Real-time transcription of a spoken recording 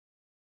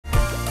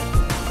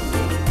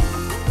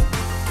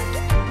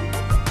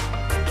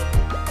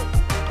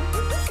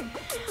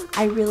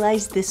I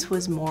realized this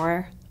was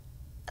more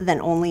than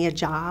only a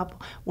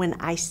job when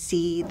I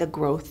see the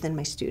growth in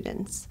my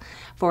students.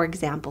 For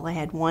example, I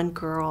had one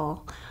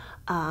girl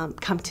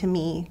come to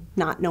me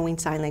not knowing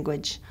sign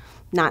language,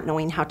 not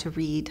knowing how to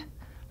read,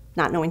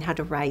 not knowing how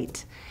to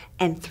write.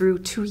 And through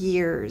 2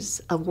 years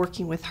of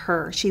working with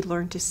her, she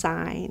learned to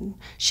sign.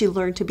 She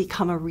learned to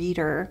become a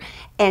reader.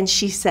 And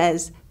she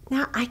says,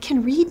 now I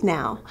can read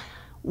now.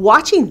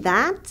 Watching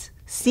that,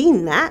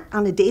 seeing that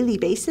on a daily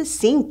basis,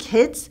 seeing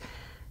kids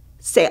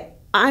say,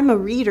 I'm a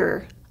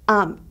reader,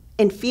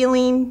 and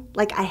feeling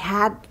like I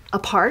had a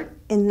part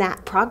in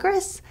that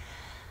progress,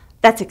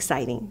 that's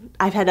exciting.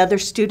 I've had other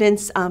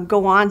students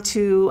go on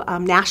to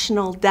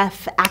national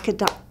deaf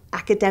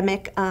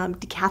academic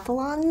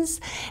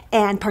decathlons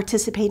and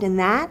participate in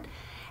that.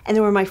 And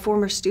they were my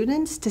former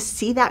students. To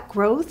see that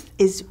growth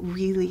is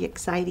really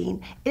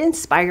exciting. It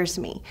inspires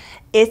me.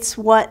 It's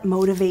what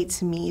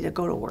motivates me to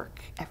go to work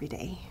every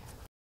day.